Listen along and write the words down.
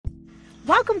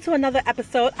Welcome to another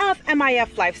episode of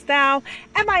MIF Lifestyle.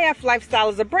 MIF Lifestyle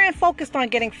is a brand focused on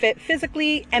getting fit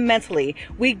physically and mentally.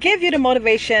 We give you the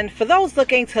motivation for those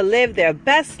looking to live their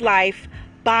best life,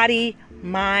 body,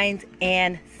 mind,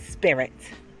 and spirit.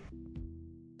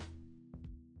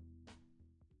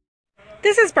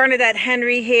 This is Bernadette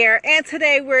Henry here, and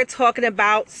today we're talking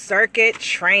about circuit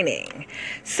training.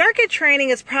 Circuit training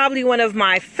is probably one of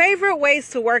my favorite ways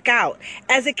to work out,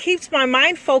 as it keeps my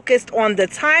mind focused on the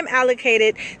time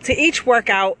allocated to each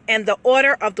workout and the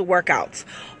order of the workouts,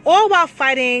 all while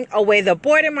fighting away the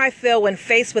boredom I feel when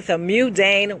faced with a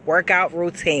mundane workout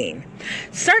routine.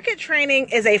 Circuit training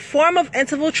is a form of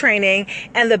interval training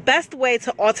and the best way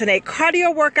to alternate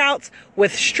cardio workouts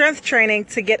with strength training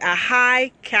to get a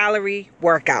high-calorie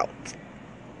workout.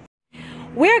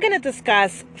 We're going to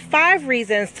discuss 5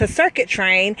 reasons to circuit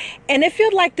train, and if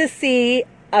you'd like to see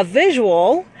a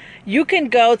visual, you can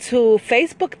go to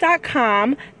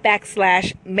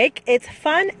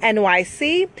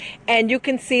facebook.com/makeitfunnyc, and you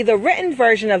can see the written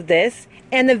version of this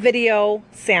and the video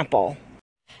sample.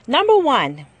 Number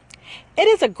 1, it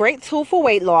is a great tool for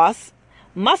weight loss,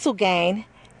 muscle gain,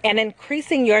 and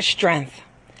increasing your strength.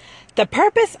 The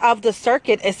purpose of the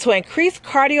circuit is to increase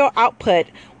cardio output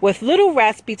with little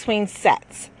rest between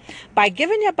sets. By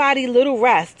giving your body little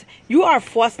rest, you are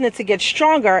forcing it to get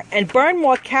stronger and burn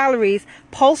more calories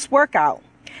post-workout.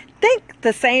 Think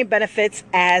the same benefits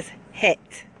as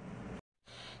HIIT.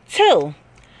 2,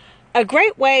 a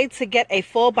great way to get a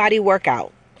full body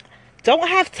workout. Don't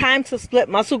have time to split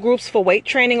muscle groups for weight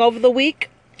training over the week?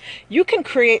 You can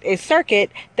create a circuit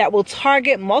that will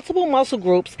target multiple muscle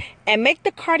groups and make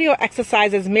the cardio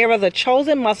exercises mirror the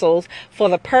chosen muscles for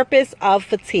the purpose of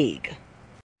fatigue.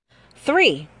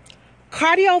 3,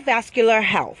 cardiovascular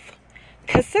health.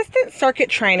 Consistent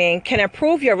circuit training can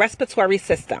improve your respiratory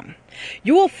system.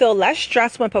 You will feel less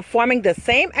stress when performing the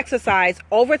same exercise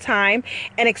over time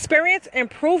and experience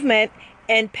improvement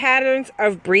in patterns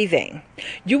of breathing.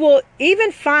 You will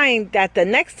even find that the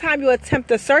next time you attempt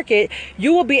the circuit,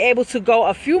 you will be able to go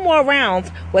a few more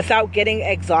rounds without getting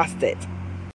exhausted.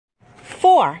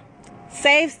 4,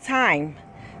 saves time.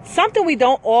 Something we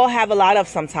don't all have a lot of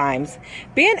sometimes.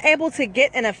 Being able to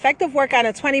get an effective workout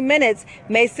in 20 minutes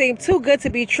may seem too good to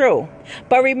be true.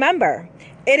 But remember,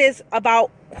 it is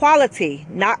about quality,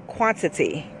 not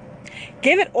quantity.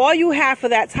 Give it all you have for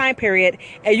that time period,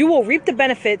 and you will reap the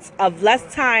benefits of less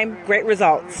time, great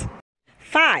results.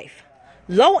 5,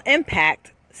 low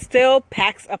impact still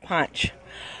packs a punch.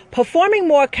 Performing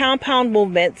more compound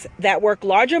movements that work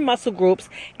larger muscle groups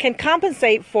can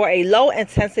compensate for a low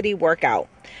intensity workout.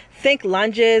 Think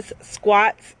lunges,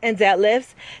 squats, and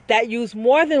deadlifts that use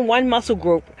more than one muscle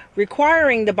group,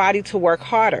 requiring the body to work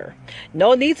harder.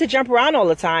 No need to jump around all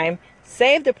the time.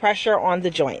 Save the pressure on the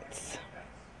joints.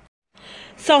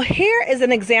 So here is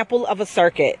an example of a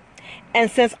circuit. And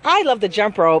since I love the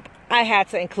jump rope, I had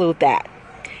to include that.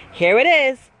 Here it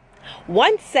is.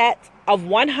 1 set of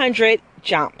 100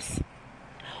 jumps.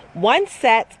 1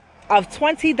 set of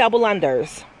 20 double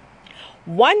unders.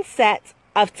 1 set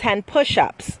of 10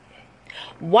 push-ups.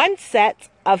 1 set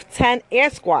of 10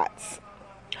 air squats.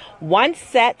 1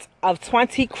 set of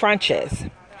 20 crunches.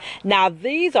 Now,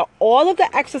 these are all of the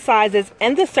exercises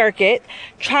in the circuit.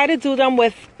 Try to do them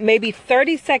with maybe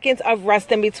 30 seconds of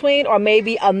rest in between, or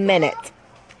maybe a minute.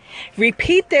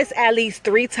 Repeat this at least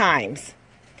 3 times,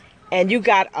 and you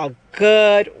got a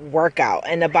good workout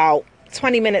in about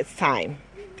 20 minutes time.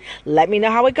 Let me know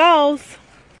how it goes.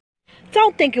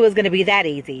 Don't think it was going to be that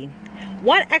easy.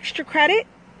 1 extra credit,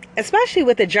 especially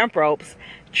with the jump ropes,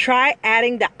 try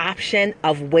adding the option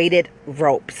of weighted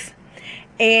ropes.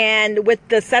 And with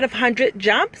the set of 100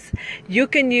 jumps, you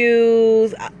can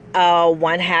use a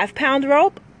 1/2 pound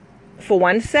rope for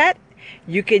 1 set.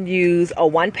 You can use a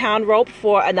 1 pound rope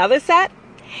for another set.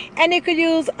 And you could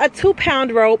use a 2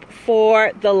 pound rope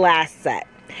for the last set.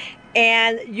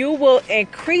 And you will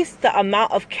increase the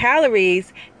amount of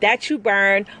calories that you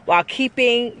burn while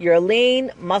keeping your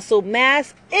lean muscle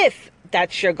mass, if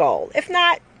that's your goal. If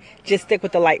not, just stick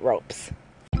with the light ropes.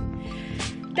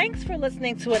 Thanks for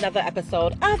listening to another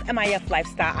episode of MIF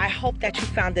Lifestyle. I hope that you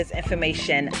found this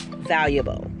information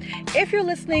valuable. If you're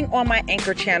listening on my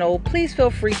Anchor channel, please feel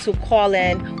free to call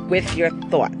in with your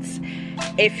thoughts.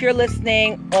 If you're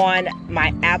listening on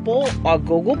my Apple or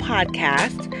Google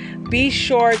podcast, be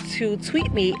sure to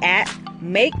tweet me at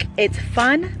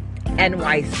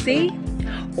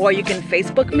MakeItFunNYC, or you can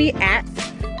Facebook me at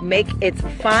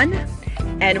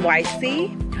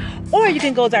MakeItFunNYC. Or you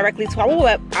can go directly to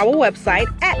our website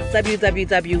at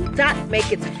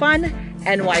www.makeitfun.com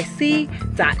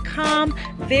nyc.com.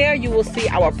 There you will see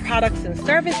our products and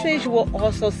services. You will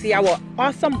also see our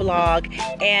awesome blog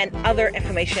and other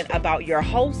information about your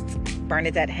host,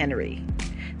 Bernadette Henry.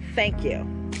 Thank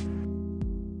you.